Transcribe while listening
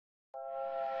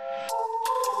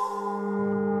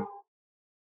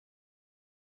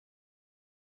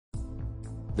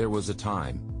There was a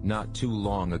time, not too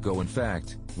long ago in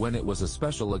fact, when it was a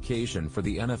special occasion for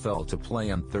the NFL to play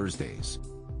on Thursdays.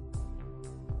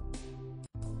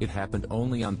 It happened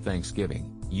only on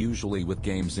Thanksgiving, usually with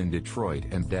games in Detroit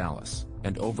and Dallas,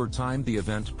 and over time the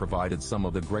event provided some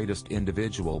of the greatest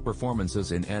individual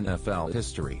performances in NFL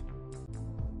history.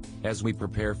 As we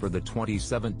prepare for the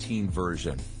 2017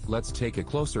 version, let's take a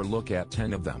closer look at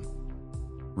 10 of them.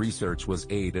 Research was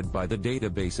aided by the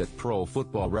database at Pro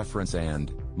Football Reference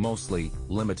and, mostly,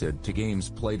 limited to games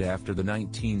played after the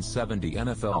 1970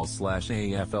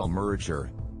 NFL/AFL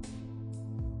merger.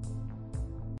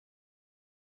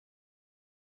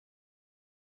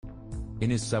 In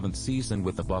his 7th season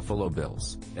with the Buffalo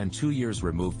Bills, and 2 years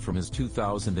removed from his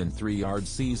 2003 yard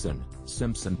season,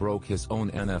 Simpson broke his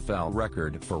own NFL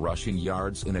record for rushing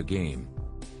yards in a game.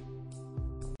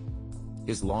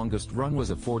 His longest run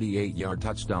was a 48-yard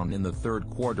touchdown in the third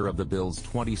quarter of the Bills'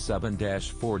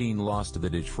 27-14 loss to the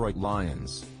Detroit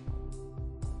Lions.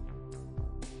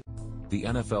 The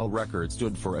NFL record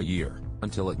stood for a year,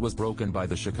 until it was broken by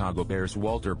the Chicago Bears'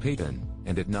 Walter Payton,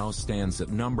 and it now stands at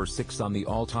number 6 on the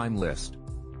all-time list.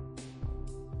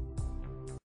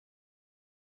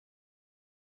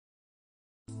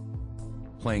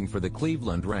 Playing for the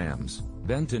Cleveland Rams,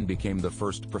 Benton became the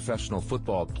first professional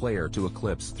football player to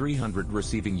eclipse 300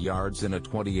 receiving yards in a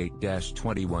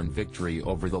 28-21 victory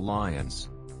over the Lions.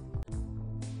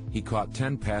 He caught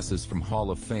 10 passes from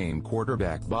Hall of Fame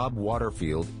quarterback Bob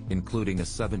Waterfield, including a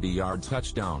 70-yard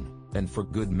touchdown, and for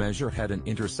good measure had an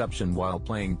interception while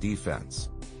playing defense.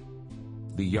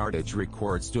 The yardage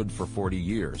record stood for 40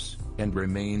 years, and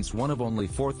remains one of only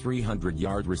 4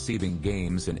 300-yard receiving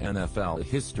games in NFL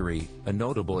history, a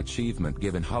notable achievement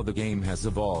given how the game has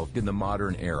evolved in the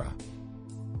modern era.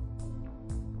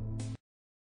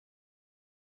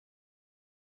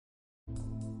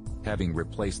 Having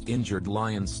replaced injured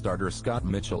Lions starter Scott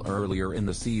Mitchell earlier in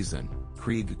the season,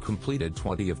 Krieg completed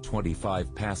 20 of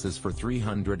 25 passes for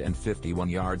 351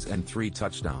 yards and 3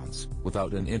 touchdowns,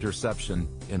 without an interception,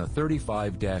 in a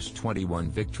 35-21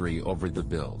 victory over the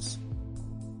Bills.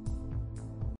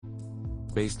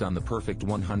 Based on the perfect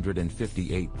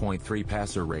 158.3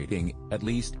 passer rating, at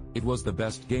least, it was the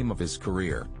best game of his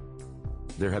career.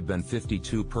 There have been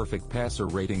 52 perfect passer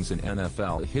ratings in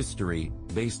NFL history,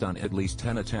 based on at least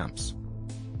 10 attempts.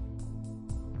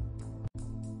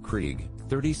 Krieg,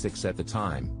 36 at the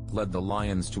time, led the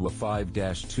Lions to a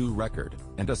 5-2 record,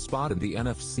 and a spot in the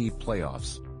NFC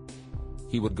playoffs.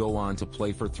 He would go on to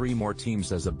play for 3 more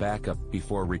teams as a backup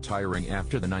before retiring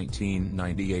after the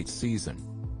 1998 season.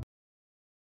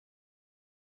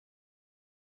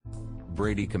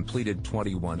 Brady completed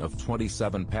 21 of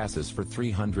 27 passes for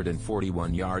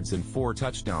 341 yards and 4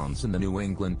 touchdowns in the New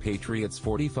England Patriots'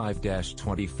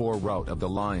 45-24 rout of the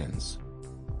Lions.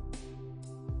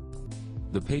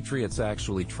 The Patriots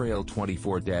actually trailed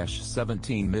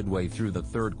 24-17 midway through the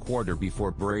third quarter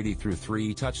before Brady threw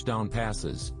 3 touchdown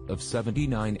passes, of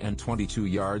 79 and 22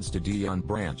 yards to Deion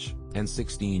Branch, and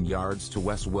 16 yards to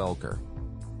Wes Welker.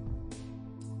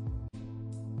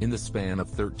 In the span of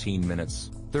 13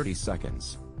 minutes, 30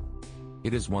 seconds.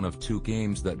 It is one of 2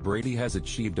 games that Brady has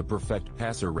achieved a perfect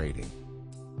passer rating.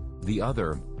 The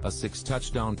other, a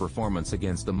 6-touchdown performance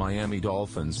against the Miami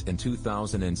Dolphins in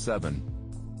 2007.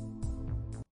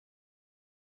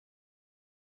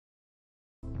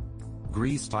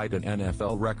 Grease tied an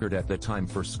NFL record at the time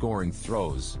for scoring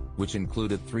throws, which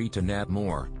included 3 to Nat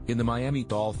Moore, in the Miami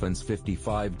Dolphins'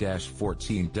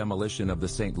 55-14 demolition of the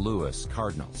St. Louis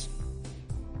Cardinals.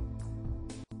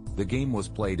 The game was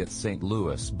played at St.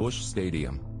 Louis Busch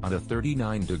Stadium, on a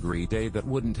 39-degree day that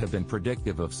wouldn't have been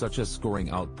predictive of such a scoring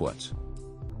output.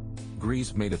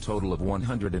 Grease made a total of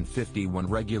 151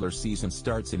 regular season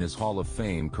starts in his Hall of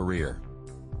Fame career.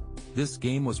 This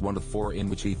game was one of 4 in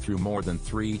which he threw more than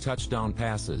 3 touchdown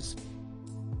passes.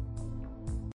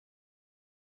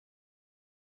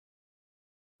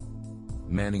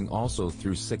 Manning also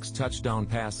threw 6 touchdown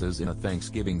passes in a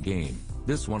Thanksgiving game,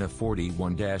 this one a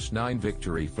 41-9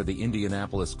 victory for the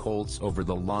Indianapolis Colts over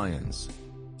the Lions.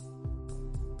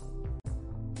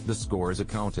 The scores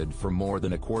accounted for more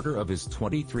than a quarter of his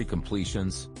 23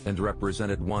 completions, and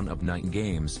represented one of 9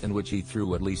 games in which he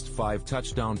threw at least 5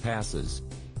 touchdown passes.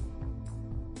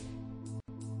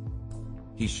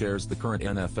 He shares the current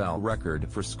NFL record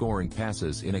for scoring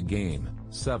passes in a game,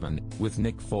 7, with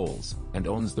Nick Foles, and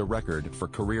owns the record for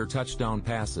career touchdown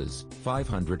passes,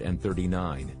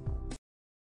 539.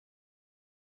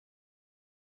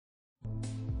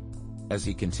 As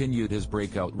he continued his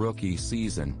breakout rookie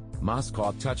season, Moss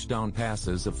caught touchdown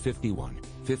passes of 51,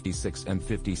 56 and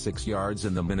 56 yards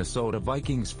in the Minnesota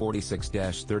Vikings'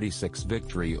 46-36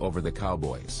 victory over the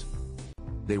Cowboys.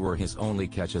 They were his only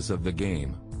catches of the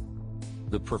game.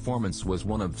 The performance was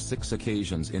one of 6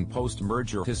 occasions in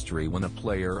post-merger history when a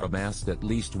player amassed at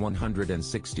least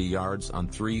 160 yards on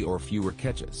 3 or fewer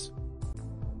catches.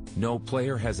 No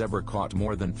player has ever caught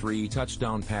more than 3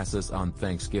 touchdown passes on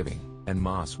Thanksgiving, and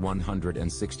Moss'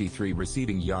 163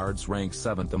 receiving yards rank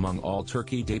 7th among all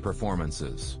Turkey Day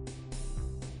performances.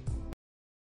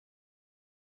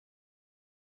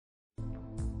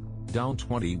 Down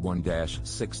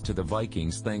 21-6 to the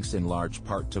Vikings thanks in large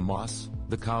part to Moss,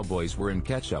 the Cowboys were in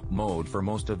catch-up mode for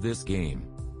most of this game.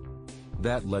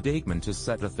 That led Aikman to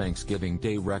set a Thanksgiving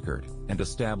Day record, and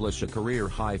establish a career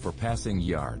high for passing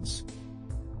yards.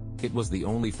 It was the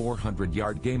only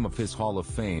 400-yard game of his Hall of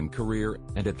Fame career,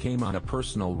 and it came on a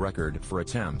personal record for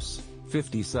attempts,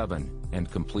 57,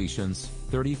 and completions,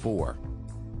 34.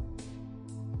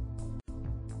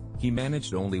 He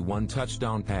managed only 1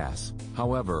 touchdown pass,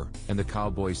 however, and the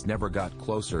Cowboys never got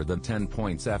closer than 10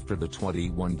 points after the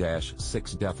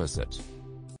 21-6 deficit.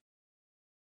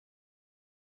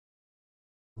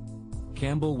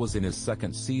 Campbell was in his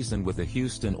 2nd season with the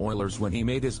Houston Oilers when he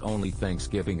made his only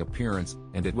Thanksgiving appearance,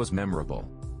 and it was memorable.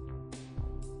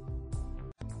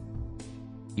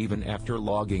 Even after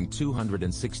logging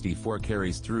 264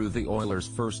 carries through the Oilers'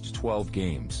 first 12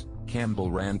 games,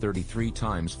 Campbell ran 33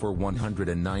 times for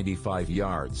 195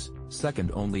 yards,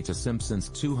 second only to Simpson's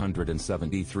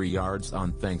 273 yards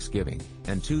on Thanksgiving,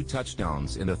 and 2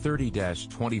 touchdowns in a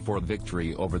 30-24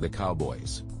 victory over the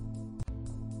Cowboys.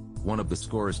 One of the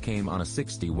scores came on a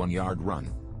 61-yard run.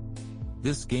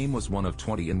 This game was one of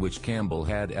 20 in which Campbell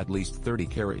had at least 30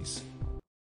 carries.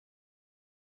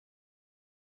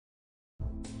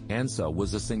 Ansah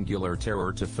was a singular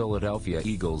terror to Philadelphia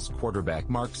Eagles quarterback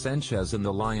Mark Sanchez in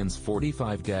the Lions'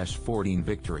 45-14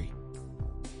 victory.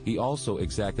 He also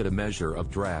exacted a measure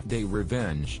of draft day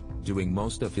revenge, doing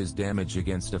most of his damage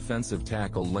against offensive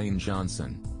tackle Lane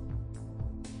Johnson,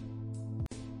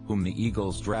 whom the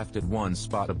Eagles drafted 1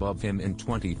 spot above him in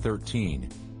 2013.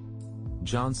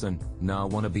 Johnson, now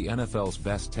one of the NFL's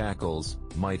best tackles,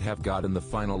 might have gotten the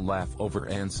final laugh over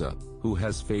Ansah, who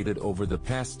has faded over the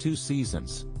past 2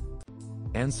 seasons.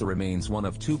 Ansah remains one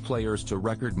of 2 players to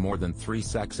record more than 3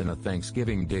 sacks in a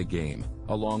Thanksgiving Day game,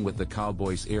 along with the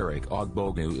Cowboys' Eric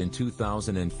Ogbogu in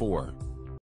 2004.